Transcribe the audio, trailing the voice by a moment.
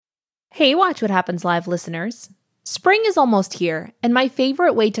Hey, Watch What Happens Live listeners. Spring is almost here, and my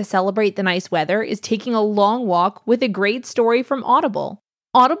favorite way to celebrate the nice weather is taking a long walk with a great story from Audible.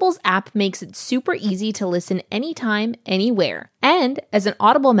 Audible's app makes it super easy to listen anytime, anywhere. And as an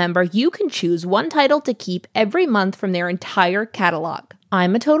Audible member, you can choose one title to keep every month from their entire catalog.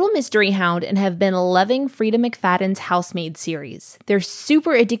 I'm a total mystery hound and have been loving Frida McFadden's Housemaid series. They're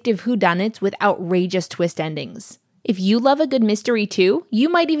super addictive whodunits with outrageous twist endings. If you love a good mystery too, you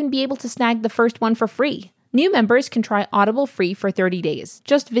might even be able to snag the first one for free. New members can try Audible free for 30 days.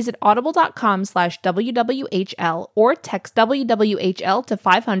 Just visit audible.com/WWHL or text WWHL to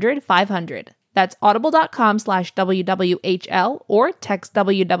 500-500. That's audible.com/WWHL or text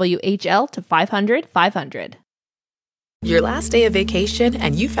WWHL to 500-500. Your last day of vacation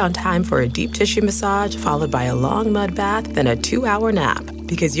and you found time for a deep tissue massage followed by a long mud bath, then a 2-hour nap.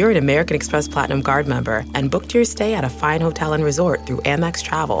 Because you're an American Express Platinum Card member and booked your stay at a fine hotel and resort through Amex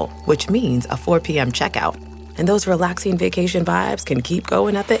Travel, which means a 4 p.m. checkout. And those relaxing vacation vibes can keep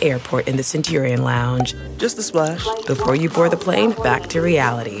going at the airport in the Centurion Lounge. Just a splash. Before you board the plane, back to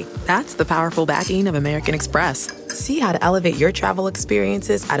reality. That's the powerful backing of American Express. See how to elevate your travel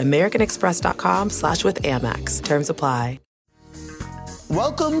experiences at americanexpress.com/withAmex. Terms apply.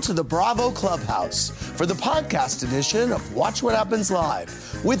 Welcome to the Bravo Clubhouse for the podcast edition of Watch What Happens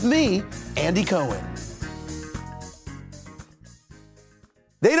Live with me, Andy Cohen.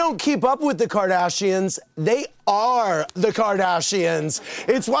 They don't keep up with the Kardashians. They are the Kardashians.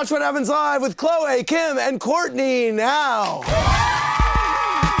 It's Watch What Happens Live with Khloe, Kim, and Kourtney now.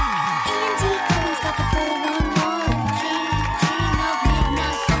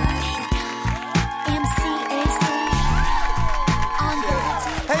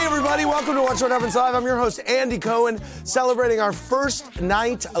 Welcome to Watch What Happens Live. I'm your host, Andy Cohen, celebrating our first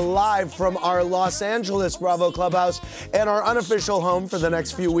night live from our Los Angeles Bravo Clubhouse and our unofficial home for the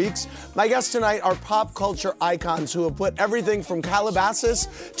next few weeks. My guests tonight are pop culture icons who have put everything from Calabasas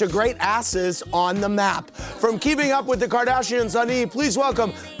to great asses on the map. From Keeping Up with the Kardashians on E!, please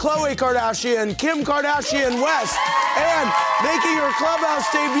welcome Khloe Kardashian, Kim Kardashian West, and making her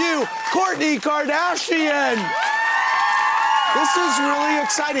Clubhouse debut, Kourtney Kardashian. This is really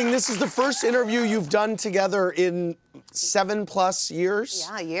exciting. This is the first interview you've done together in 7+ years.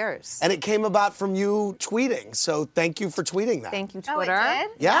 Yeah, years. And it came about from you tweeting. So thank you for tweeting that. Thank you, Twitter. Oh, it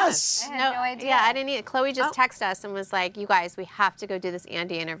did? Yes. I had no idea. Yeah, I didn't either. Chloe just texted us and was like, you guys, we have to go do this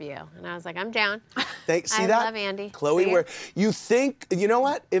Andy interview. And I was like, I'm down. See I that? love Andy. Chloe, you think, you know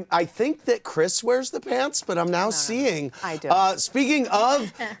what? I think that Chris wears the pants, but I'm now seeing. I do. Speaking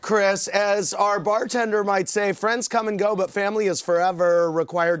of Chris, as our bartender might say, friends come and go, but family is forever,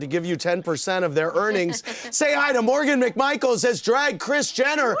 required to give you 10% of their earnings. Say hi to Morgan McMichaels as drag Kris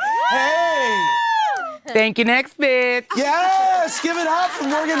Jenner. Hey! Thank you, next bitch. Yes, give it up for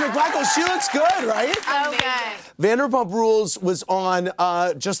Morgan McMichaels. She looks good, right? So good. Vanderpump Rules was on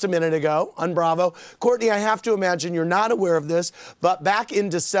just a minute ago on Bravo. Kourtney, I have to imagine you're not aware of this, but back in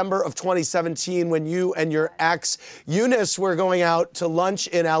December of 2017, when you and your ex, Eunice, were going out to lunch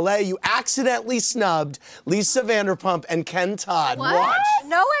in LA, you accidentally snubbed Lisa Vanderpump and Ken Todd. What? Watch.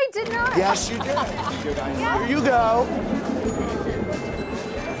 No, I did not. Yes, you did. Here you go.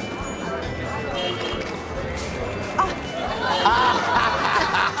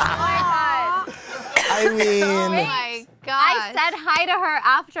 I mean... Oh my God. I said hi to her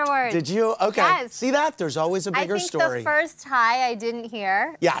afterwards. Did you? Okay. Yes. See that? There's always a bigger I think story. the first hi I didn't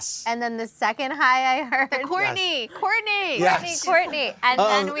hear. Yes. And then the second hi I heard. Courtney. Yes. Kourtney. And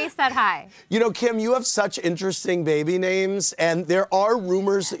then we said hi. You know, Kim, you have such interesting baby names, and there are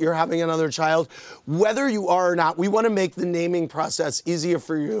rumors that you're having another child. Whether you are or not, we want to make the naming process easier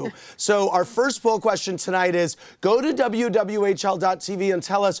for you. So our first poll question tonight is, go to WWHL.tv and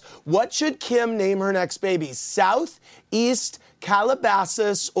tell us, what should Kim name her next baby? South, East,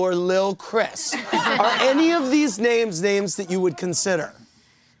 Calabasas, or Lil Chris? Are any of these names that you would consider?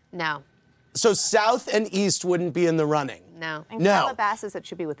 No. So South and East wouldn't be in the running? No. And Calabasas, it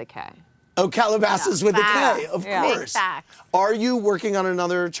should be with a K. Oh, Calabasas with a K, of course. Big facts. Are you working on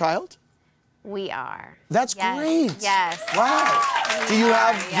another child? We are. That's great. Yes. Wow. Do you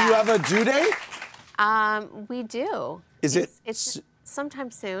have a due date? We do. It's sometime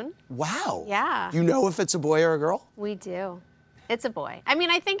soon. Wow. Yeah. You know if it's a boy or a girl? We do. It's a boy. I mean,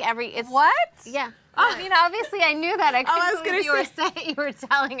 I think it's... What? Yeah. I mean, obviously I knew that. I was gonna you were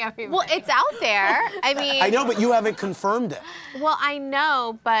telling everybody. Well, it's out there. I mean... I know, but you haven't confirmed it. Well, I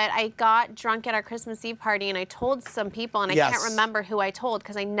know, but I got drunk at our Christmas Eve party, and I told some people, and I can't remember who I told,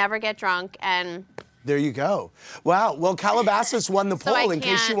 because I never get drunk, and... There you go. Wow. Well, Calabasas won the poll in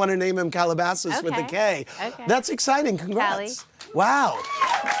case you want to name him Calabasas with a K. Okay. That's exciting. Congrats. Callie. Wow.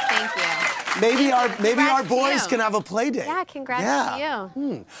 Thank Thank you. Maybe our boys you. can have a play date. Yeah, congrats to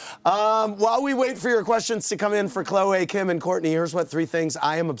you. While we wait for your questions to come in for Khloe, Kim, and Kourtney, here's what 3 things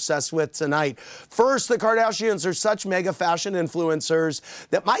I am obsessed with tonight. First, the Kardashians are such mega fashion influencers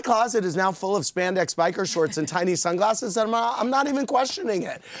that my closet is now full of spandex biker shorts and tiny sunglasses, and I'm not even questioning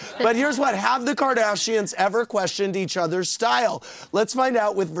it. But here's what, have the Kardashians ever questioned each other's style? Let's find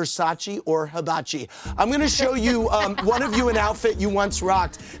out with Versace or Hibachi. I'm going to show you one of you an outfit you once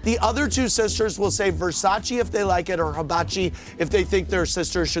rocked. The other 2 sisters will say Versace if they like it, or Hibachi if they think their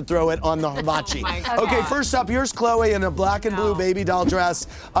sister should throw it on the Hibachi. Okay, first up, here's Khloe in a black and blue baby doll dress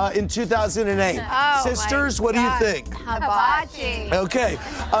in 2008. Sisters, what do you think? Hibachi. Okay,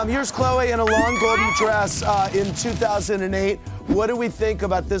 here's Khloe in a long golden dress in 2008. What do we think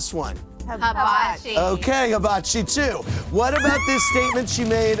about this one? Hibachi. Okay, Hibachi too. What about this statement she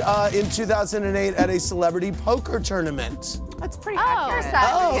made in 2008 at a celebrity poker tournament? That's pretty accurate.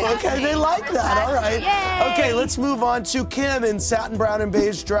 Oh, okay, they like that. All right. Yay. Okay, let's move on to Kim in satin brown and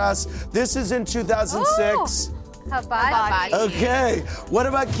beige dress. This is in 2006. Hibachi. Okay. What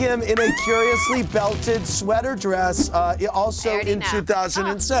about Kim in a curiously belted sweater dress, also in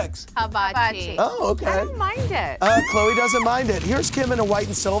 2006? Hibachi. Oh, okay. I don't mind it. Khloe doesn't mind it. Here's Kim in a white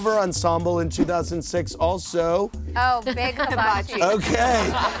and silver ensemble in 2006, also. Oh, big hibachi.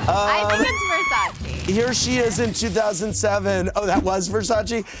 Okay. I think it's Versace. Here she is in 2007. Oh, that was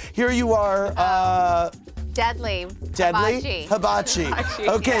Versace. Here you are. Deadly. Hibachi.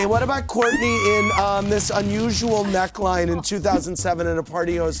 Okay, what about Kourtney in this unusual neckline in 2007 at a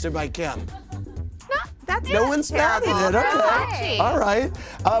party hosted by Kim? No one's mad at it. Okay. All right.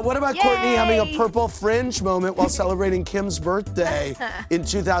 What about Kourtney having a purple fringe moment while celebrating Kim's birthday in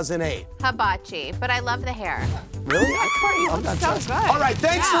 2008? Hibachi. But I love the hair. Really? I'm not sure. All right,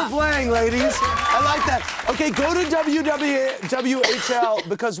 thanks for playing, ladies. I like that. Okay, go to WHL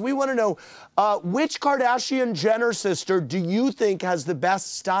because we want to know which Kardashian Jenner sister do you think has the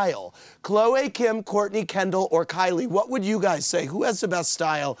best style? Khloe, Kim, Kourtney, Kendall, or Kylie? What would you guys say? Who has the best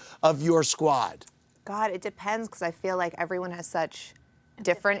style of your squad? God, it depends because I feel like everyone has such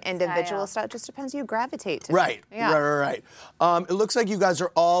different individual style. It just depends who you gravitate to. Right, Yeah. right. It looks like you guys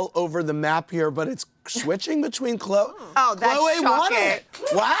are all over the map here, but it's switching between Khloe. Oh, that's Chloe won shocking. it.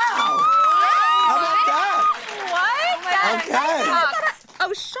 Wow. How about that? Okay.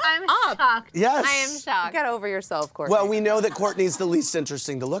 Oh, shut I'm up. shocked. Yes. I am shocked. Get over yourself, Kourtney. Well, we know that Kourtney's the least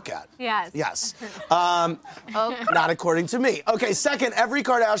interesting to look at. Yes. Yes. Not according to me. Okay, second, every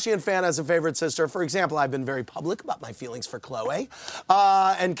Kardashian fan has a favorite sister. For example, I've been very public about my feelings for Khloe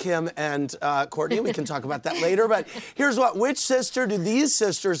and Kim and Kourtney. We can talk about that later. But here's what. Which sister do these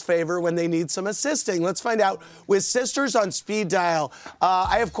sisters favor when they need some assisting? Let's find out with Sisters on Speed Dial.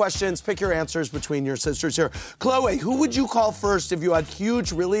 I have questions. Pick your answers between your sisters here. Khloe, who would you call first if you had huge,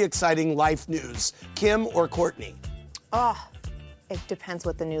 really exciting life news? Kim or Kourtney? It depends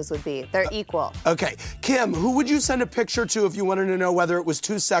what the news would be. They're equal. Okay. Kim, who would you send a picture to if you wanted to know whether it was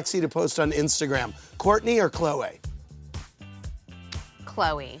too sexy to post on Instagram? Kourtney or Khloe?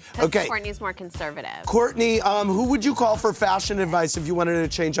 Khloe. Okay. Kourtney's more conservative. Kourtney, who would you call for fashion advice if you wanted to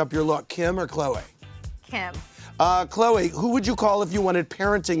change up your look? Kim or Khloe? Kim. Khloe, who would you call if you wanted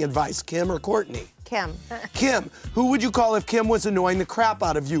parenting advice? Kim or Kourtney? Kim. Kim, who would you call if Kim was annoying the crap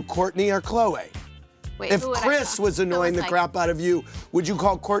out of you? Kourtney or Khloe? Wait, If who would I Chris call? was annoying the Who crap out of you, would you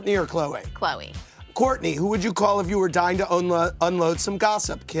call Kourtney or Khloe? Khloe. Kourtney, who would you call if you were dying to unload some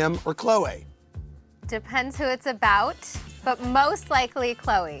gossip? Kim or Khloe? Depends who it's about, but most likely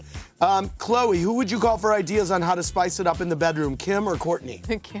Khloe. Khloe, who would you call for ideas on how to spice it up in the bedroom? Kim or Kourtney?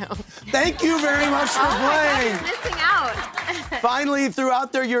 Kim. Thank you very much for playing. Missing out. Finally,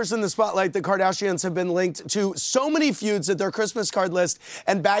 throughout their years in the spotlight, the Kardashians have been linked to so many feuds that their Christmas card list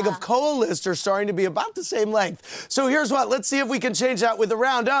and bag of coal list are starting to be about the same length. So here's what, let's see if we can change that with a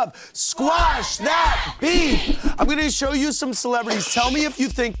round of Squash That Beef. I'm going to show you some celebrities. Tell me if you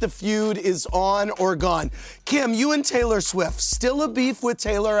think the feud is on or gone. Kim, you and Taylor Swift, still a beef with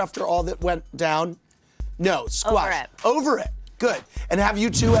Taylor after all that went down? No, squash. Over it. Good. And have you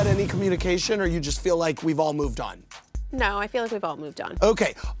two had any communication, or you just feel like we've all moved on? No, I feel like we've all moved on.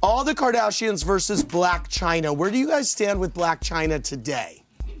 Okay, all the Kardashians versus Blac Chyna. Where do you guys stand with Blac Chyna today?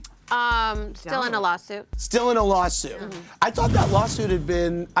 Still in a lawsuit. Still in a lawsuit. I thought that lawsuit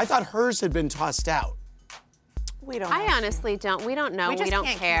I thought hers had been tossed out. We don't I honestly don't. We don't know. We just don't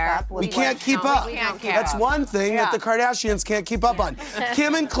can't keep care. up with We can't keep No, up. we don't care. That's one thing that the Kardashians can't keep up on.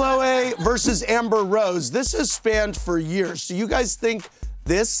 Kim and Khloe versus Amber Rose. This has spanned for years. Do you guys think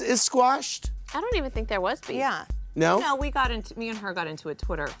this is squashed? I don't even think there was beef. Yeah. No? No, me and her got into a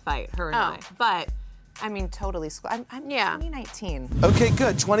Twitter fight, her and I. But I mean, totally. I'm 2019. Okay,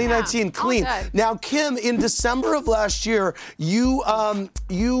 good. 2019, clean. Now, Kim, in December of last year, you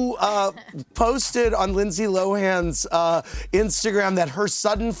posted on Lindsay Lohan's Instagram that her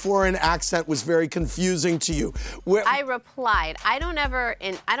sudden foreign accent was very confusing to you. I replied. I don't ever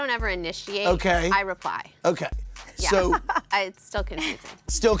initiate. Okay. I reply. Okay. Yeah. So it's still confusing.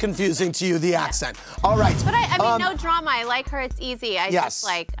 Still confusing to you, the accent. All right. But I mean, no drama. I like her. It's easy.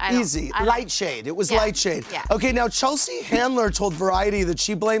 Easy. Light shade. It was light shade. Yeah. Okay, now Chelsea Handler told Variety that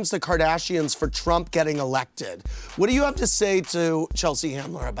she blames the Kardashians for Trump getting elected. What do you have to say to Chelsea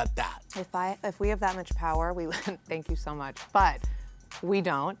Handler about that? If we have that much power, we would. Thank you so much. But we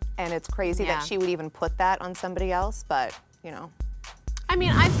don't, and it's crazy that she would even put that on somebody else. But I mean,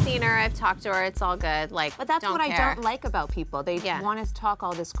 I've seen her. I've talked to her. It's all good. But that's what I don't like about people. They want us to talk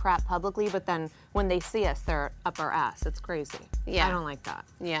all this crap publicly, but then when they see us, they're up our ass. It's crazy. Yeah. I don't like that.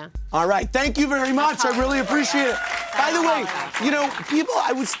 Yeah. All right. Thank you very much. I really appreciate it. By the way, people,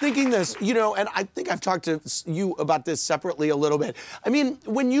 I was thinking this, and I think I've talked to you about this separately a little bit. I mean,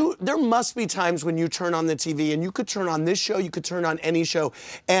 there must be times when you turn on the TV, and you could turn on this show, you could turn on any show,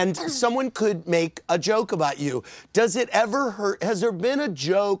 and someone could make a joke about you. Does it ever hurt? Has there been a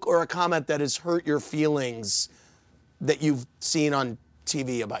joke or a comment that has hurt your feelings that you've seen on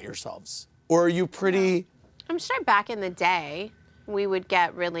TV about yourselves? Or are you pretty... I'm sure back in the day, we would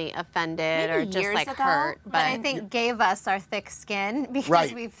get really offended or just hurt. But I think gave us our thick skin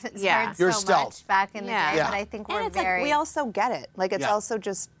because we've heard so much back in the day. Yeah. But I think it's like we also get it. Like it's also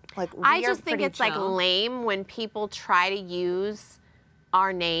just like I just think it's like lame when people try to use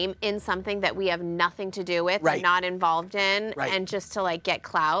our name in something that we have nothing to do with, not involved in, and just to get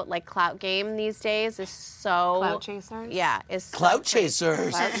clout. Like clout game these days is so clout chasers. Yeah, is clout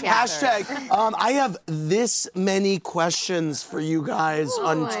chasers. Hashtag. I have this many questions for you guys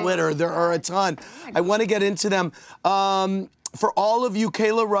on Twitter. There are a ton. I want to get into them. For all of you,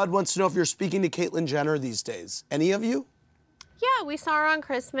 Kayla Rudd wants to know if you're speaking to Caitlyn Jenner these days. Any of you? Yeah, we saw her on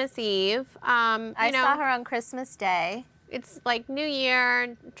Christmas Eve. I saw her on Christmas Day. It's like New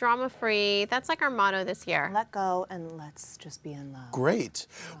Year, drama-free. That's like our motto this year. Let go and let's just be in love. Great.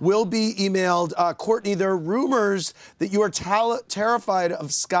 Will be emailed. Courtney, there are rumors that you are terrified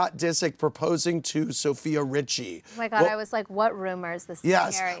of Scott Disick proposing to Sophia Richie. Oh my God, I was like, what rumors? This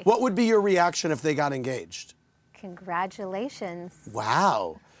is scary. What would be your reaction if they got engaged? Congratulations.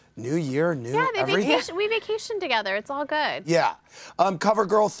 Wow. New year, everything. We vacation together. It's all good. Yeah.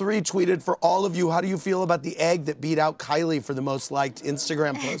 CoverGirl 3 tweeted, for all of you, how do you feel about the egg that beat out Kylie for the most liked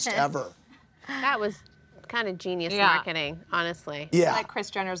Instagram post ever? That was kind of genius marketing, honestly. Yeah. Like Kris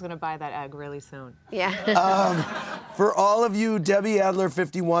Jenner's going to buy that egg really soon. Yeah. For all of you, Debbie Adler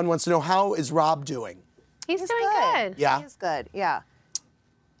 51 wants to know, how is Rob doing? He's doing good. Yeah. He's good. Yeah.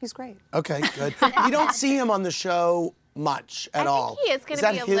 He's great. Okay, good. You don't see him on the show much at all. I think he is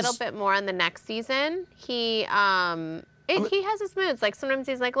going to be a little bit more on the next season. He has his moods. Like sometimes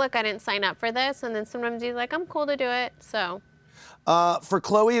he's like, look, I didn't sign up for this. And then sometimes he's like, I'm cool to do it. So. For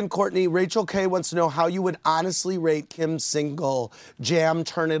Chloe and Courtney, Rachel K wants to know how you would honestly rate Kim's single, Jam,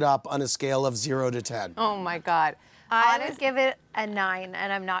 Turn It Up, on a scale of 0 to 10. Oh my God. I would give it a 9,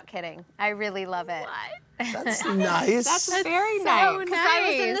 and I'm not kidding. I really love it. That's nice. That's very nice. Because I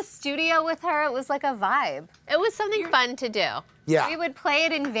was in the studio with her. It was like a vibe. It was something fun to do. Yeah. We would play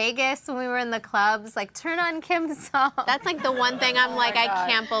it in Vegas when we were in the clubs, like turn on Kim's song. That's like the one thing I'm like, I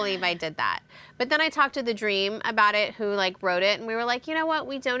can't believe I did that. But then I talked to The Dream about it, who wrote it, and we were like, you know what?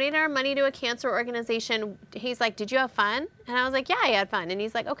 We donated our money to a cancer organization. He's like, did you have fun? And I was like, yeah, I had fun. And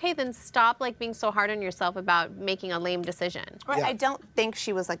he's like, okay, then stop being so hard on yourself about making a lame decision. Right. Yeah. I don't think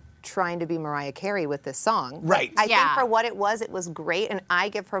she was trying to be Mariah Carey with this song. Right. I think for what it was great, and I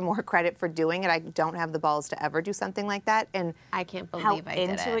give her more credit for doing it. I don't have the balls to ever do something like that. And I can't believe I did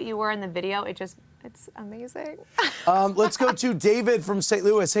it. How into it you were in the video, it's amazing. Let's go to David from St.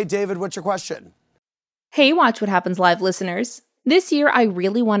 Louis. Hey, David, what's your question? Hey, Watch What Happens Live listeners. This year, I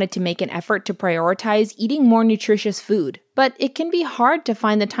really wanted to make an effort to prioritize eating more nutritious food, but it can be hard to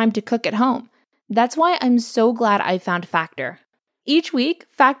find the time to cook at home. That's why I'm so glad I found Factor. Each week,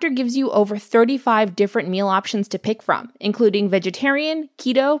 Factor gives you over 35 different meal options to pick from, including vegetarian,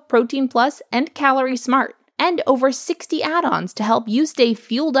 keto, protein plus, and calorie smart, and over 60 add-ons to help you stay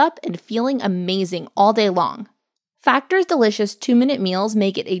fueled up and feeling amazing all day long. Factor's delicious 2-minute meals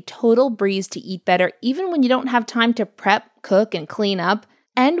make it a total breeze to eat better even when you don't have time to prep, cook, and clean up.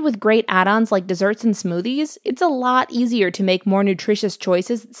 And with great add-ons like desserts and smoothies, it's a lot easier to make more nutritious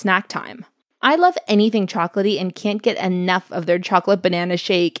choices at snack time. I love anything chocolatey and can't get enough of their chocolate banana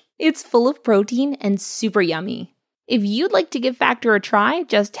shake. It's full of protein and super yummy. If you'd like to give Factor a try,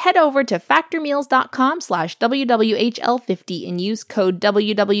 just head over to factormeals.com/WWHL50 and use code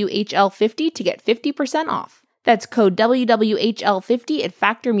WWHL50 to get 50% off. That's code WWHL50 at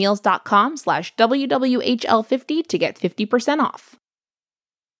factormeals.com/WWHL50 to get 50% off.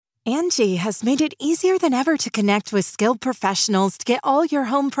 Angie has made it easier than ever to connect with skilled professionals to get all your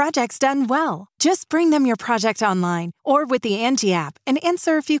home projects done well. Just bring them your project online or with the Angie app and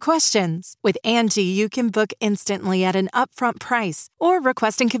answer a few questions. With Angie, you can book instantly at an upfront price or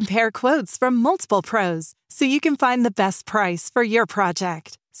request and compare quotes from multiple pros so you can find the best price for your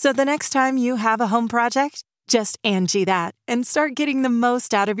project. So the next time you have a home project, just Angie that and start getting the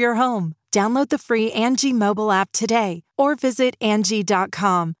most out of your home. Download the free Angie mobile app today or visit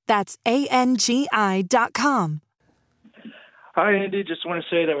Angie.com. That's ANGI.com. Hi, Andy. Just want to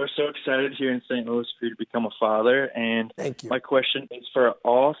say that we're so excited here in St. Louis for you to become a father. And thank you. My question is for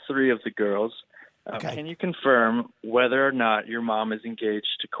all three of the girls. Okay. Can you confirm whether or not your mom is engaged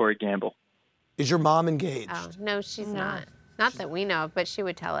to Corey Gamble? Is your mom engaged? Oh, no, she's not. Not that we know of, but she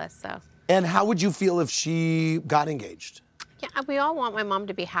would tell us so. And how would you feel if she got engaged? Yeah, we all want my mom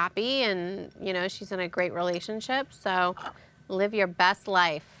to be happy, and, you know, she's in a great relationship, so live your best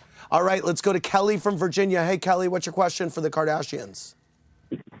life. All right, let's go to Kelly from Virginia. Hey, Kelly, what's your question for the Kardashians?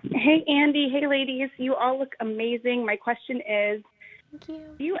 Hey, Andy. Hey, ladies. You all look amazing. My question is, thank you.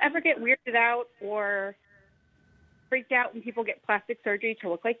 Do you ever get weirded out or freaked out when people get plastic surgery to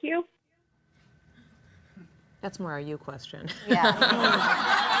look like you? That's more a you question. Yeah.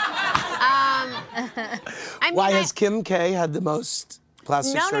 Why has Kim K had the most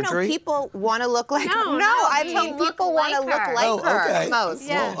plastic surgery? No. People want to look like her. No, I mean, people want to look like her most.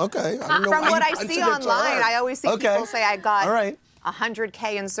 Yeah. Well, okay. I don't know From why what you I punted see it to online, her. I always see people say, I got All right.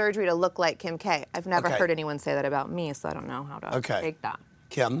 100K in surgery to look like Kim K. I've never heard anyone say that about me, so I don't know how to take that.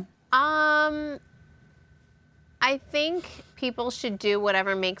 Kim? I think people should do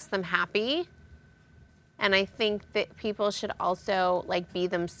whatever makes them happy. And I think that people should also, like, be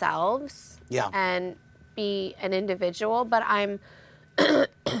themselves and be an individual. But I'm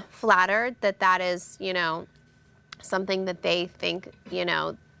flattered that that is, you know, something that they think, you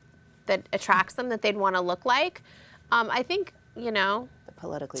know, that attracts them, that they'd want to look like. I think, you know. The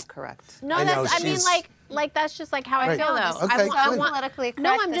politically correct. No, I mean, like that's just like how I feel, though. Okay, I want politically correct.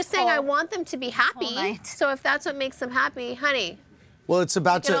 No, I'm just saying I want them to be happy. So if that's what makes them happy, honey. Well, it's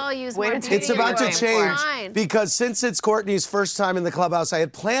about to change because since it's Kourtney's first time in the clubhouse, I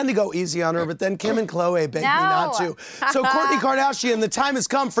had planned to go easy on her, but then Kim and Khloe begged me not to. So Kourtney Kardashian, the time has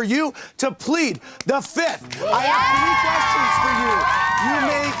come for you to plead the fifth. I have 3 questions for you. You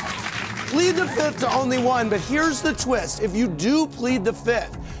may plead the fifth to only one, but here's the twist. If you do plead the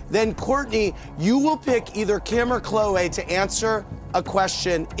fifth, then Kourtney, you will pick either Kim or Khloe to answer a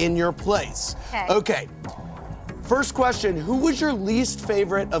question in your place. Okay. First question, who was your least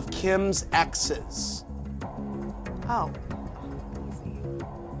favorite of Kim's exes? Oh.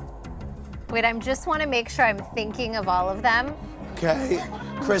 Wait, I just want to make sure I'm thinking of all of them. Okay.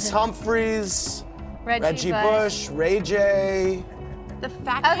 Chris Humphries, Reggie Bush, Ray J. The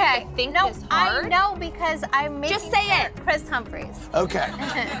fact that you think is hard? I know because I'm making Just say it. Chris Humphries. Okay.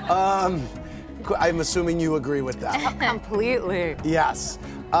 I'm assuming you agree with that. Completely. Yes.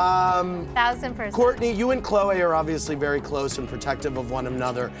 1000%. Kourtney, you and Khloe are obviously very close and protective of one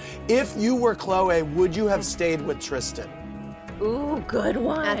another. If you were Khloe, would you have stayed with Tristan? Ooh, good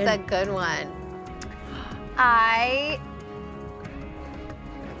one. That's a good one.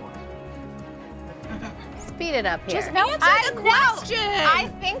 Speed it up here. Just answer the question. I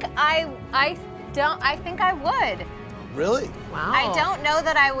think I would. Really? Wow. I don't know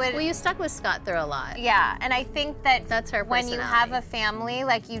that I would. Well, you stuck with Scott through a lot. Yeah, and I think that that's her when you have a family,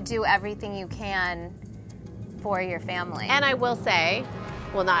 like, you do everything you can for your family. And I will say,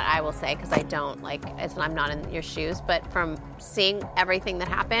 well, not I will say, because I don't, like, I'm not in your shoes, but from seeing everything that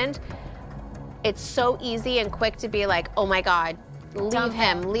happened, it's so easy and quick to be like, oh my God,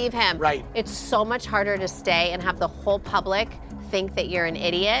 leave him. Right. It's so much harder to stay and have the whole public think that you're an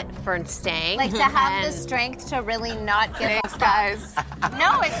idiot for staying. Like, to have the strength to really not give Thanks, guys.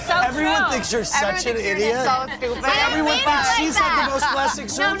 No, it's so Everyone thinks you're such an idiot. So stupid. But everyone thinks she's had the most plastic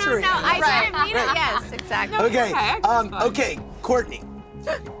surgery. No, I didn't mean it. Yes, exactly. Okay, okay, Kourtney.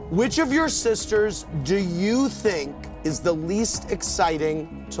 Which of your sisters do you think is the least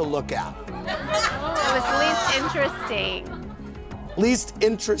exciting to look at? It was least interesting. Least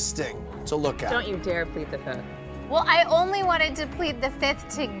interesting to look at. Don't you dare plead the fifth. Well, I only wanted to plead the fifth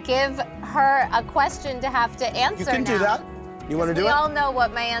to give her a question to have to answer. You can do that. You want to do it? We all know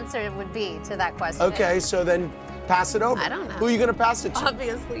what my answer would be to that question. Okay, so then Pass it over. I don't know. Who are you going to pass it to?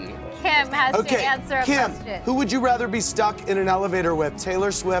 Obviously. Kim has to answer a Kim, question. who would you rather be stuck in an elevator with,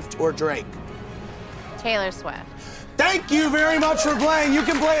 Taylor Swift or Drake? Taylor Swift. Thank you very much for playing. You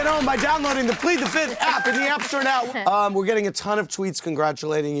can play at home by downloading the Plead the Fifth app in the App Store now. We're getting a ton of tweets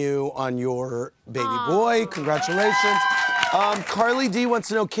congratulating you on your baby boy. Congratulations. Carly D wants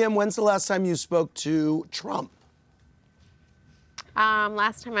to know, Kim, when's the last time you spoke to Trump?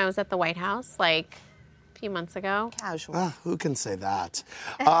 Last time I was at the White House, like a few months ago. Casual. Who can say that?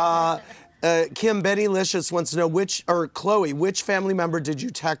 Kim, Betty Licious wants to know, Chloe, which family member did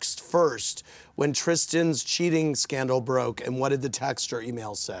you text first when Tristan's cheating scandal broke, and what did the text or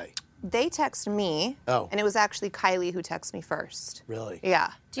email say? They text me, and it was actually Kylie who texted me first. Really?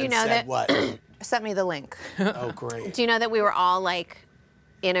 Yeah. Do you know that? What? Sent me the link. Oh, great. Do you know that we were all like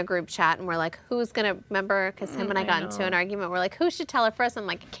in a group chat and we're like, who's gonna remember? Because him and I got into an argument. We're like, who should tell her first? I'm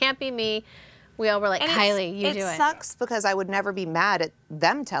like, it can't be me. We all were like, Kylie, you do it. It sucks because I would never be mad at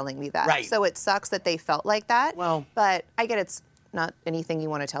them telling me that. Right. So it sucks that they felt like that. Well, but I get it's not anything you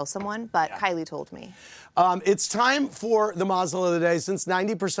want to tell someone, but Kylie told me. It's time for the Mazel of the Day. Since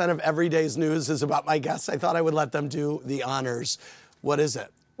 90% of every day's news is about my guests, I thought I would let them do the honors. What is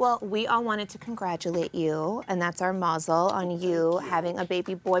it? Well, we all wanted to congratulate you, and that's our mazel on you having a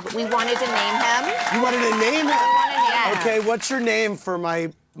baby boy, but we wanted to name him. You wanted to name him? We want to name him. Okay, what's your name for my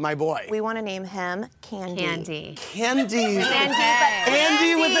boy? We want to name him Candy. Candy. Candy.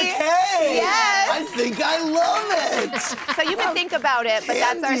 Andy with a K. Yes. I think I love it. So you can think about it, but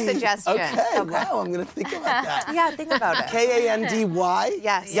that's our suggestion. Okay, wow, I'm going to think about that. Yeah, think about it. Candy?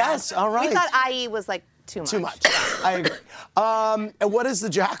 Yes. Yes, all right. We thought IE was like too much. Too much. I agree. And what is the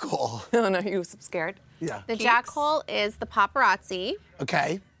jackhole? Oh, no, you scared? Yeah. The jackhole is the paparazzi.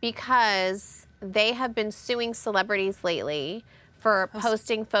 Okay. Because they have been suing celebrities lately for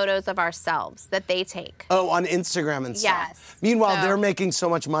posting photos of ourselves that they take. Oh, on Instagram and stuff. Yes. Meanwhile, they're making so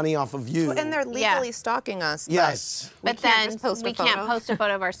much money off of you. And they're legally stalking us. Yes. But then we can't post a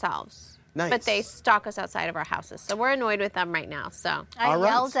photo of ourselves. Nice. But they stalk us outside of our houses. So we're annoyed with them right now. So I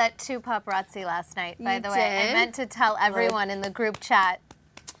yelled at 2 paparazzi last night, by the way. I meant to tell everyone in the group chat.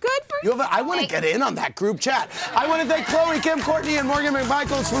 Good for you. I want to get in on that group chat. I want to thank Chloe, Kim, Courtney, and Morgan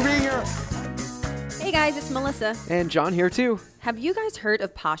McMichaels for being here. Hey guys, it's Melissa. And John here too. Have you guys heard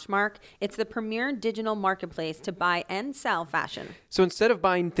of Poshmark? It's the premier digital marketplace to buy and sell fashion. So instead of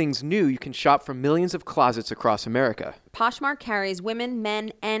buying things new, you can shop from millions of closets across America. Poshmark carries women,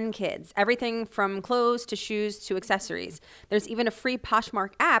 men, and kids. Everything from clothes to shoes to accessories. There's even a free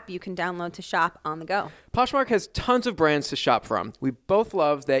Poshmark app you can download to shop on the go. Poshmark has tons of brands to shop from. We both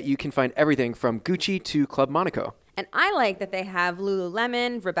love that you can find everything from Gucci to Club Monaco. And I like that they have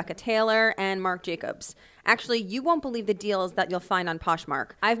Lululemon, Rebecca Taylor, and Marc Jacobs. Actually, you won't believe the deals that you'll find on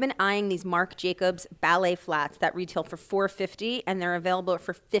Poshmark. I've been eyeing these Marc Jacobs ballet flats that retail for $450, and they're available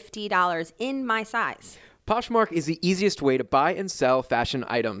for $50 in my size. Poshmark is the easiest way to buy and sell fashion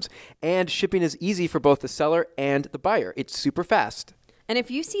items, and shipping is easy for both the seller and the buyer. It's super fast. And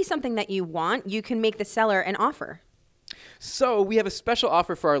if you see something that you want, you can make the seller an offer. So we have a special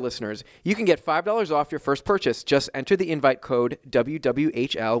offer for our listeners. You can get $5 off your first purchase. Just enter the invite code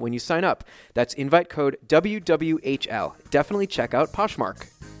WWHL when you sign up. That's invite code WWHL. Definitely check out Poshmark.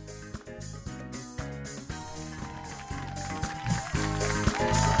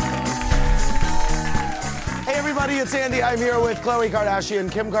 Hey everybody, it's Andy. I'm here with Khloe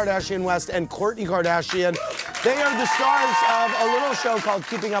Kardashian, Kim Kardashian West, and Kourtney Kardashian. They are the stars of a little show called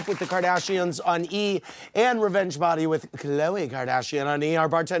Keeping Up with the Kardashians on E! And Revenge Body with Khloe Kardashian on E! Our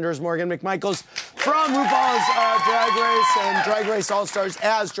bartender is Morgan McMichaels from RuPaul's Drag Race and Drag Race All-Stars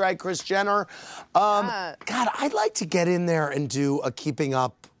as Drag Kris Jenner. God, I'd like to get in there and do a Keeping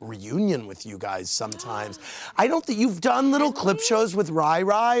Up reunion with you guys sometimes. I don't think you've done little clip shows with Rai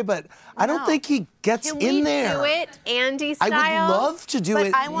Rai, but I don't think he gets in there. Can we do it Andy style? I would love to do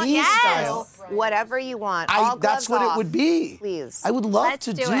it I want me style. Whatever you want. That's what it would be. Please. I would love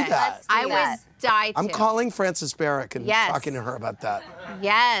to do that. I would die to. I'm calling Frances Barrick and talking to her about that.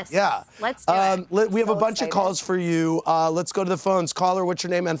 Yes. Yeah. Let's do it. We have a bunch of calls for you. Let's go to the phones. Caller, what's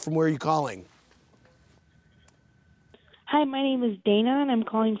your name and from where are you calling? Hi, my name is Dana, and I'm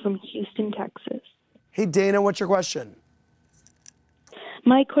calling from Houston, Texas. Hey, Dana, what's your question?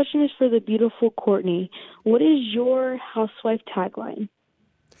 My question is for the beautiful Kourtney. What is your housewife tagline?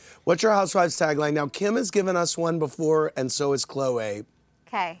 What's your housewife's tagline? Now, Kim has given us one before, and so is Chloe.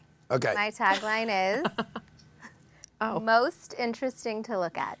 Okay. My tagline is most interesting to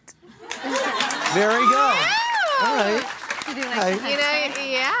look at. Very good. All right.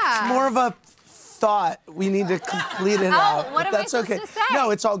 Yeah. It's more of a thought. We need to complete it out. What am That's I supposed okay. to say? No,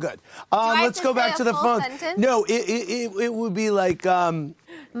 it's all good. Let's go back to the phone. No, it would be like.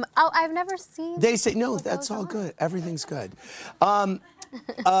 I've never seen. They say no. That's all good. Everything's good. But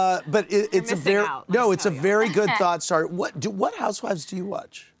it's a very good thought starter. What Housewives do you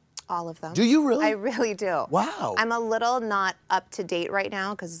watch? All of them. Do you really? I really do. Wow. I'm a little not up to date right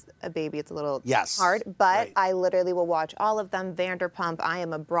now because a baby, it's a little hard. But right. I literally will watch all of them. Vanderpump. I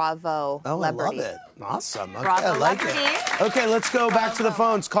am a Bravo celebrity. I love it. Awesome. Okay, Bravo I like it. Okay, let's go back to the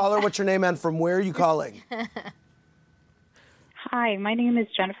phones. Caller, what's your name and from where are you calling? Hi, my name is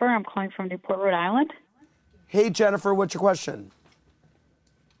Jennifer. I'm calling from Newport, Rhode Island. Hey, Jennifer, what's your question?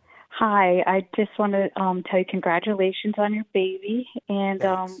 Hi, I just want to tell you congratulations on your baby, and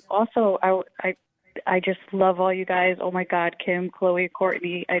also I just love all you guys. Oh my God, Kim, Chloe,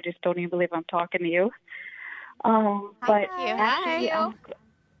 Courtney. I just don't even believe I'm talking to you. But actually,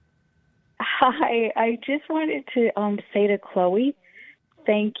 hi, I just wanted to say to Chloe,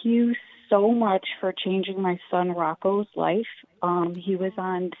 thank you so much for changing my son Rocco's life. He was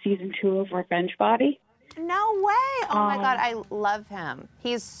on season 2 of Revenge Body. No way. Oh my God, I love him.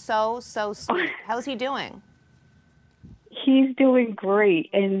 He's so sweet. How's he doing? He's doing great.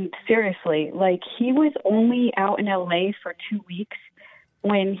 And seriously, like he was only out in LA for 2 weeks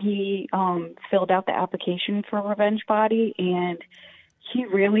when he filled out the application for Revenge Body, and he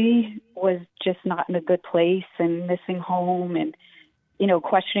really was just not in a good place and missing home and, you know,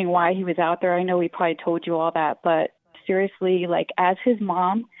 questioning why he was out there. I know he probably told you all that, but seriously, like as his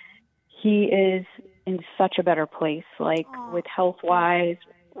mom, he is in such a better place, like with health-wise,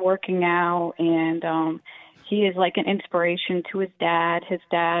 working out, and he is like an inspiration to his dad. His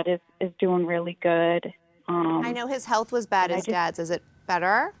dad is doing really good. I know his health was bad, his dad's. Is it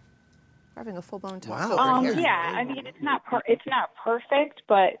better? We're having a full-blown talk over here. Yeah, I mean, it's not perfect,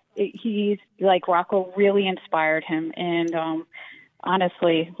 but he's, like, Rocco really inspired him, and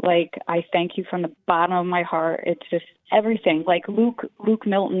honestly, like, I thank you from the bottom of my heart. It's just everything. Like Luke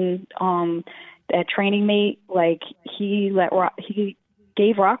Milton, that training mate, like he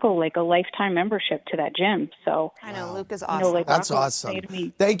gave Rocco like a lifetime membership to that gym. So I know Luke is awesome. You know, like That's Rocco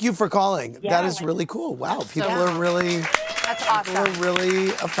awesome. Thank you for calling. That is really cool. Wow, people are really. That's awesome. People are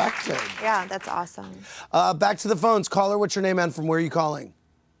really affected. Yeah, that's awesome. Back to the phones. Caller, what's your name and from where are you calling?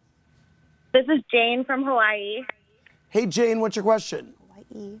 This is Jane from Hawaii. Hey, Jane, what's your question?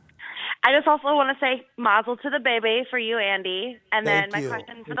 Hawaii. I just also want to say mazel to the baby for you, Andy. And Thank then you. my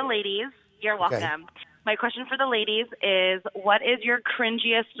question for the ladies, you're welcome. Okay. My question for the ladies is, what is your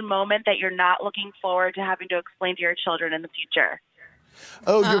cringiest moment that you're not looking forward to having to explain to your children in the future?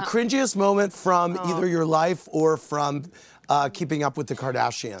 Oh, your cringiest moment from either your life or from Keeping Up with the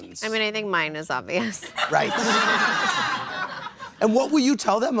Kardashians. I mean, I think mine is obvious. Right. And what will you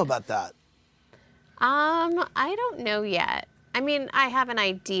tell them about that? I don't know yet. I mean, I have an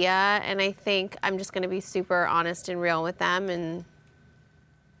idea, and I think I'm just going to be super honest and real with them, and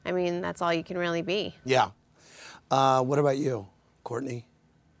I mean, that's all you can really be. Yeah. What about you, Courtney?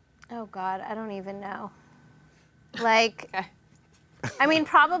 Oh, God, I don't even know. Like, I mean,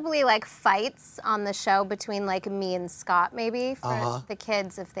 probably like fights on the show between like me and Scott, maybe, for the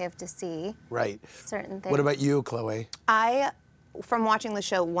kids if they have to see certain things. What about you, Chloe? From watching the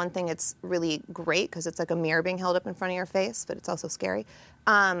show, one thing it's really great because it's like a mirror being held up in front of your face, but it's also scary.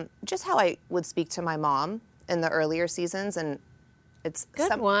 Just how I would speak to my mom in the earlier seasons, and it's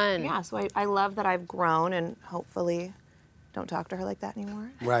Good one. Yeah, so I love that I've grown and hopefully don't talk to her like that anymore.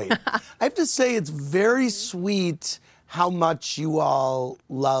 Right. I have to say it's very sweet how much you all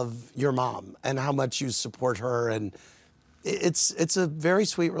love your mom and how much you support her, and it's a very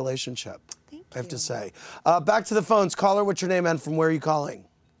sweet relationship. I have to say. Back to the phones. Caller, what's your name and from where are you calling?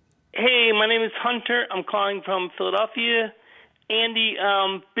 Hey, my name is Hunter. I'm calling from Philadelphia. Andy,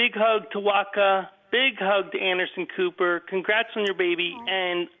 big hug to Waka. Big hug to Anderson Cooper. Congrats on your baby.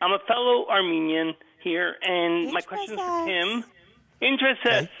 And I'm a fellow Armenian here. And my question is for Kim.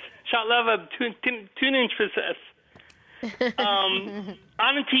 Intereses. Shalava. Tune intereses.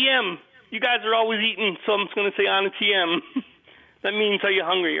 Anatiem. You guys are always eating, so I'm just going to say Anatiem. That means, are you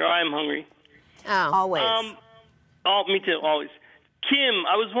hungry or I'm hungry? Oh. Always. Me too, always. Kim,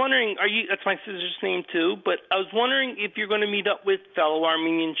 I was wondering, that's my sister's name too, but I was wondering if you're going to meet up with fellow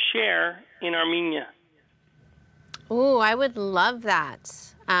Armenian Cher in Armenia. Ooh, I would love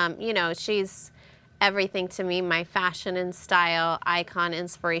that. You know, she's everything to me, my fashion and style icon,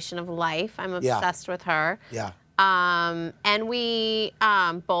 inspiration of life. I'm obsessed with her. Yeah. And we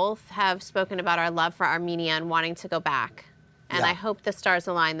both have spoken about our love for Armenia and wanting to go back. And I hope the stars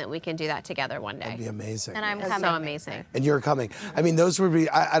align that we can do that together one day. That'd be amazing. And I'm It's coming. so amazing. And you're coming. I mean, those would be,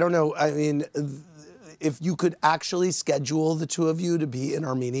 I don't know, I mean, if you could actually schedule the two of you to be in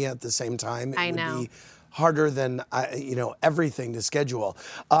Armenia at the same time, it would be harder than everything to schedule.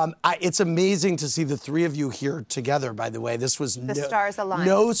 It's amazing to see the three of you here together, by the way. This was The stars aligned.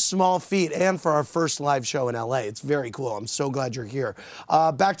 no small feat, and for our first live show in LA. It's very cool. I'm so glad you're here.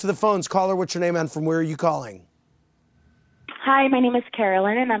 Back to the phones. Caller, what's your name and from where are you calling? Hi, my name is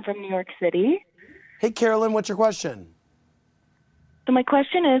Carolyn, and I'm from New York City. Hey, Carolyn, what's your question? So my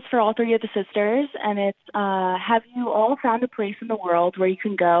question is for all three of the sisters, and it's, have you all found a place in the world where you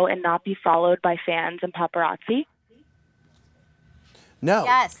can go and not be followed by fans and paparazzi? No.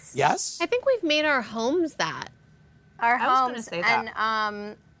 Yes. Yes? I think we've made our homes that. Our I was gonna homes, say that.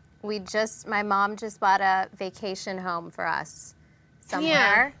 and my mom just bought a vacation home for us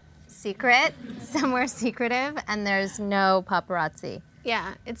somewhere secret, somewhere secretive, and there's no paparazzi.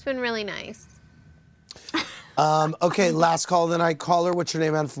 Yeah, it's been really nice. Okay, last call of the night. Caller, what's your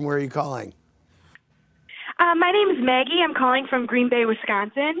name and from where are you calling? My name is Maggie. I'm calling from Green Bay,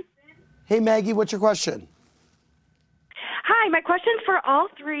 Wisconsin. Hey, Maggie, what's your question? Hi, my question for all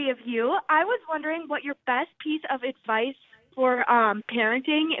three of you. I was wondering what your best piece of advice for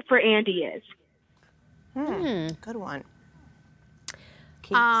parenting for Andy is. Good one.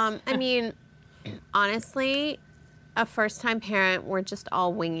 I mean, honestly, a first-time parent, we're just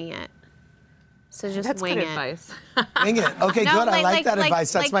all winging it. So just That's wing good it. advice. Wing it. Okay, No, good. I like that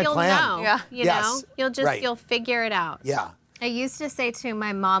advice. That's my you'll plan. Know, Yeah. You Yes. know, you'll figure it out. Yeah. I used to say to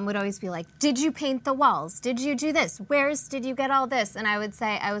my mom would always be like, did you paint the walls? Did you do this? Did you get all this? And I would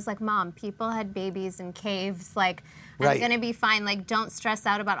say, I was like, Mom, people had babies in caves. Like, Right. I'm going to be fine. Like, don't stress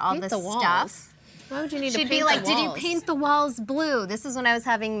out about all Paint this the walls. stuff. Why would you need to She'd paint be like, the did you walls? paint the walls blue? This is when I was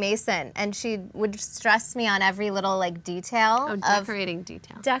having Mason. And she would stress me on every little like detail. Oh, decorating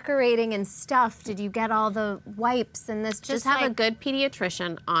detail. Decorating and stuff. Did you get all the wipes and this? Just have a good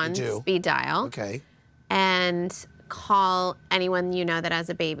pediatrician on do. speed dial. Okay. And call anyone you know that has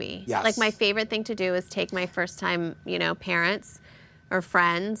a baby. Yes. Like my favorite thing to do is take my first time, parents or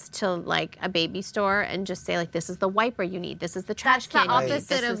friends to like a baby store and just say like, this is the wiper you need. This is the trash That's can. the you need, opposite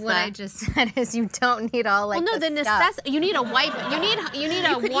this of is what the- I just said. Is you don't need all like. Well, no, the stuff. necessity. You need a wipe. You need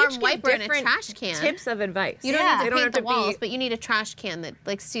a could warm each give wiper and a different trash can. tips of advice. You don't Yeah. need They to don't paint have the to walls, be- but you need a trash can that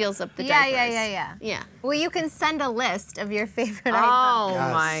like seals up the Yeah, diapers. yeah. Well, you can send a list of your favorite Oh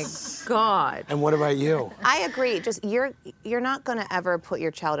items. my God. And what about you? I agree. Just you're not going to ever put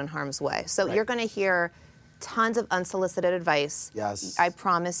your child in harm's way. So you're going to hear tons of unsolicited advice. Yes. I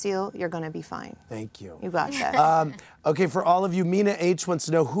promise you're going to be fine. Thank you. You got this. Okay, for all of you, Mina H wants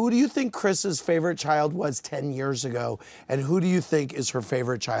to know, who do you think Chris's favorite child was 10 years ago, and who do you think is her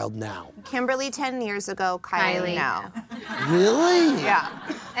favorite child now? Kimberly 10 years ago, Kylie now. Really? Yeah.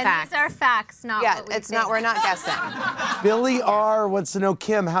 And these are facts, not Yeah, what we it's think. not. We're not guessing. Billy R wants to know,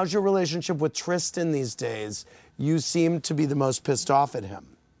 Kim, how's your relationship with Tristan these days? You seem to be the most pissed off at him.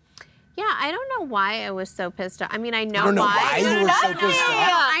 Yeah, I don't know why I was so pissed off. I mean, I know You don't know why. why you were so pissed off?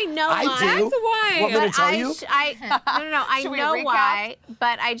 I know I why. do. That's why. Want me to But tell I you? No. I Should we know recap? why,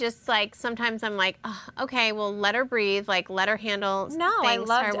 but I just like sometimes I'm like, oh, okay, well, let her breathe. Like, let her handle No, I things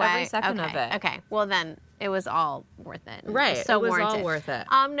loved her every way. second of Okay, it. Okay, well then it was all worth it. Right, So it was all warranted. worth it.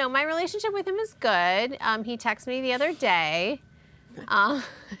 No, my relationship with him is good. He texted me the other day.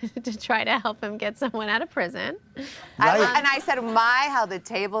 To try to help him get someone out of prison. Right. And I said, my, how the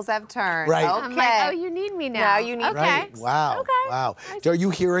tables have turned. Right. Okay. I'm like, oh, you need me now. Now you need okay. Right. Wow. Okay. Wow. Are you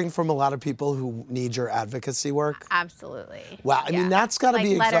hearing from a lot of people who need your advocacy work? Absolutely. Wow. I mean, that's got to Like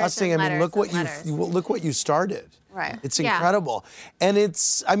be letters exhausting. and I mean, look what letters and look what you started. Right. It's Yeah. incredible. And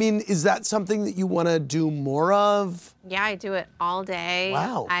it's, I mean, is that something that you want to do more of? Yeah, I do it all day.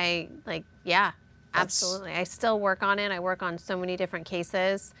 Wow. Absolutely. I still work on it. I work on so many different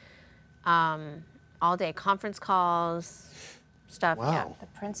cases. All day conference calls, stuff. Wow. Yeah. The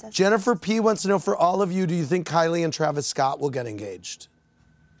princess. Jennifer P wants to know, for all of you, do you think Kylie and Travis Scott will get engaged?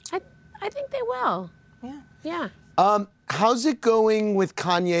 I think they will. Yeah. Yeah. How's it going with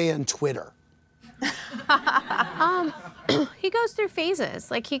Kanye and Twitter? He goes through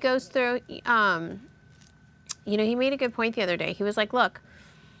phases. Like he goes through, he made a good point the other day. He was like, look,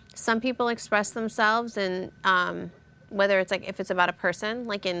 some people express themselves and whether it's like, if it's about a person,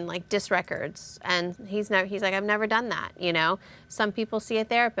 like in like diss records. And he's like, I've never done that, Some people see a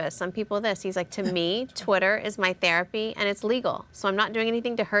therapist, some people this. He's like, to me, Twitter is my therapy and it's legal. So I'm not doing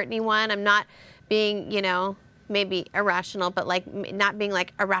anything to hurt anyone. I'm not being, maybe irrational, but like not being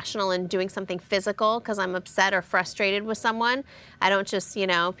like irrational and doing something physical because I'm upset or frustrated with someone. I don't just,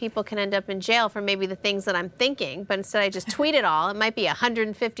 people can end up in jail for maybe the things that I'm thinking, but instead I just tweet it all. It might be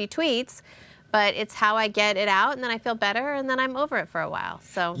 150 tweets, but it's how I get it out, and then I feel better, and then I'm over it for a while.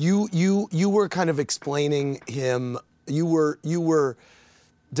 So you were kind of explaining him. You were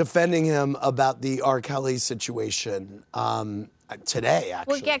defending him about the R. Kelly situation today,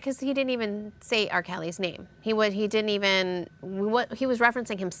 actually. Well, yeah, because he didn't even say R. Kelly's name. He was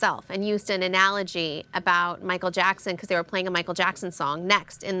referencing himself and used an analogy about Michael Jackson because they were playing a Michael Jackson song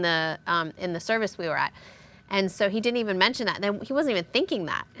next in the service we were at. And so he didn't even mention that. Then he wasn't even thinking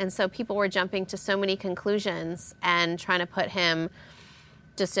that. And so people were jumping to so many conclusions and trying to put him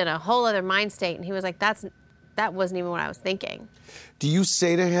just in a whole other mind state. And he was like, that wasn't even what I was thinking. Do you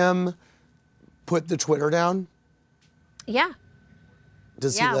say to him, put the Twitter down? Yeah.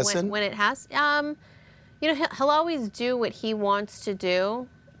 Does he listen? When it has, he'll always do what he wants to do,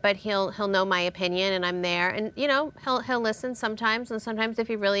 but he'll know my opinion, and I'm there, and he'll listen sometimes, and sometimes if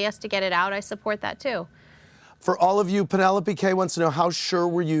he really has to get it out, I support that too. For all of you, Penelope K wants to know, how sure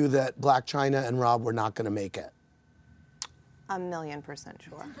were you that Blac Chyna and Rob were not going to make it? 1,000,000%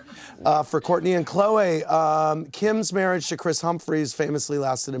 sure. For Courtney and Chloe, Kim's marriage to Chris Humphries famously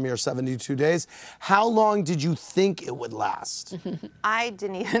lasted a mere 72 days. How long did you think it would last? I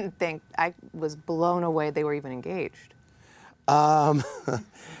didn't even think. I was blown away they were even engaged.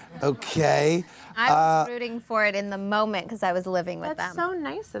 Okay. I was rooting for it in the moment because I was living with them. That's so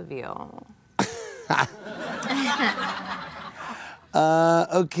nice of you.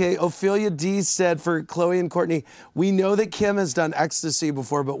 Okay, Ophelia D said, for Chloe and Courtney, we know that Kim has done ecstasy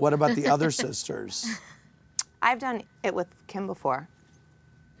before, but what about the other sisters? I've done it with Kim before.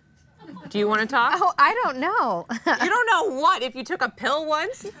 Do you want to talk? Oh, I don't know. You don't know what? If you took a pill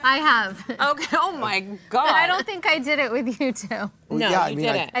once? I have. Okay. Oh my God. But I don't think I did it with you two. No, yeah, you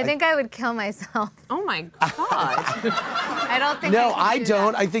didn't. I think I would kill myself. Oh my God. I don't think. No, I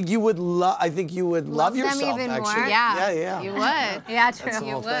don't. That. I think you would love. I think you would love yourself. Them even actually. more? Yeah. You would. Yeah, true. That's the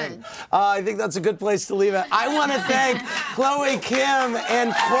You whole would. thing. I think that's a good place to leave it. I want to thank Chloe, Kim,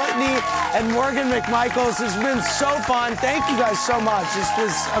 and Courtney, and Morgan McMichaels. It's been so fun. Thank you guys so much. This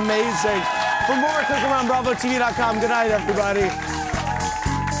was amazing. For more, click around BravoTV.com. Good night, everybody.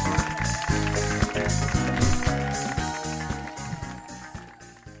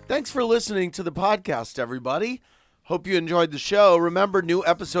 Thanks for listening to the podcast, everybody. Hope you enjoyed the show. Remember, new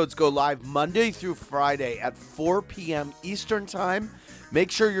episodes go live Monday through Friday at 4 p.m. Eastern Time. Make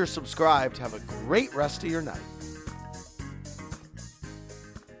sure you're subscribed. Have a great rest of your night.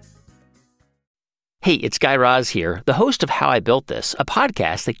 Hey, it's Guy Raz here, the host of How I Built This, a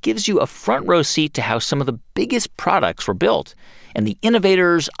podcast that gives you a front row seat to how some of the biggest products were built and the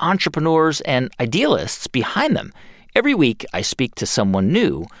innovators, entrepreneurs, and idealists behind them. Every week, I speak to someone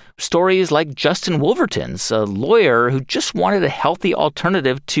new. Stories like Justin Wolverton's, a lawyer who just wanted a healthy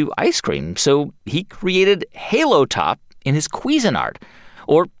alternative to ice cream, so he created Halo Top in his Cuisinart.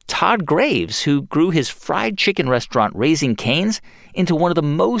 Or Todd Graves, who grew his fried chicken restaurant Raising Cane's into one of the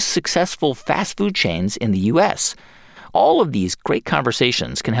most successful fast food chains in the U.S. All of these great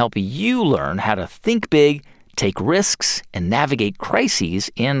conversations can help you learn how to think big, take risks, and navigate crises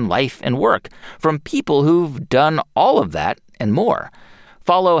in life and work from people who've done all of that and more.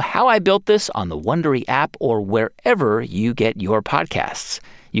 Follow How I Built This on the Wondery app or wherever you get your podcasts.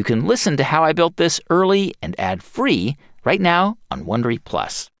 You can listen to How I Built This early and ad-free right now on Wondery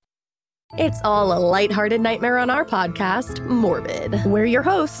Plus. It's all a lighthearted nightmare on our podcast, Morbid. We're your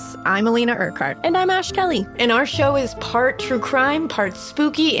hosts. I'm Alina Urquhart. And I'm Ash Kelly. And our show is part true crime, part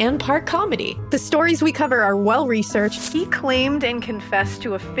spooky, and part comedy. The stories we cover are well-researched. He claimed and confessed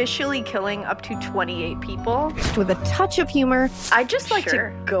to officially killing up to 28 people. With a touch of humor. I'd just like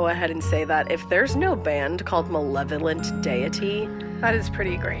to go ahead and say that if there's no band called Malevolent Deity, that is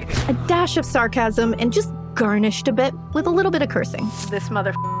pretty great. A dash of sarcasm and just garnished a bit with a little bit of cursing. This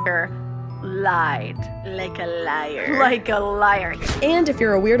motherfucker lied. Like a liar. Like a liar. And if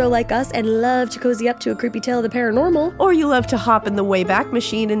you're a weirdo like us and love to cozy up to a creepy tale of the paranormal, or you love to hop in the Wayback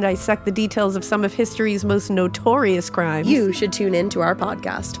Machine and dissect the details of some of history's most notorious crimes, you should tune in to our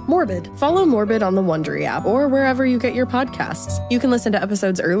podcast, Morbid. Follow Morbid on the Wondery app or wherever you get your podcasts. You can listen to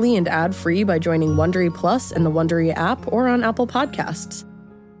episodes early and ad-free by joining Wondery Plus in the Wondery app or on Apple Podcasts.